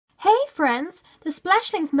friends. The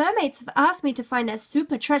Splashlings mermaids have asked me to find their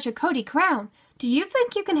super treasure Cody crown. Do you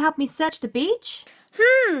think you can help me search the beach?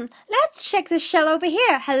 Let's check this shell over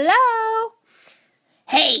here. Hello?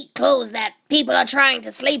 Hey, close that. People are trying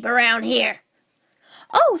to sleep around here.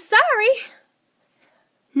 Oh, sorry.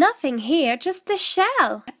 Nothing here, just the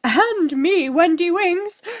shell. And me, Wendy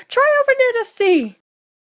Wings. Try over near the sea.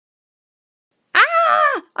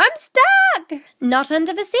 Ah! I'm stuck! Not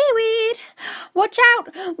under the seaweed. Watch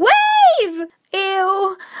out! Wave!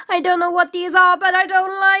 Ew! I don't know what these are, but I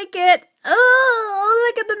don't like it.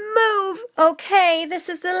 Oh, look at them move. Okay, this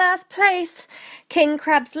is the last place. King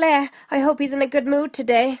Crab's lair. I hope he's in a good mood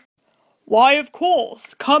today. Why, of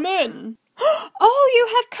course. Come in. Oh, you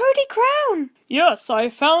have Cody Crown. Yes, I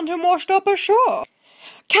found him washed up ashore.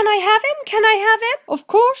 Can I have him? Can I have him? Of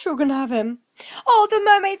course you can have him. Oh, the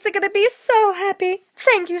mermaids are going to be so happy.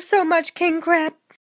 Thank you so much, King Crab.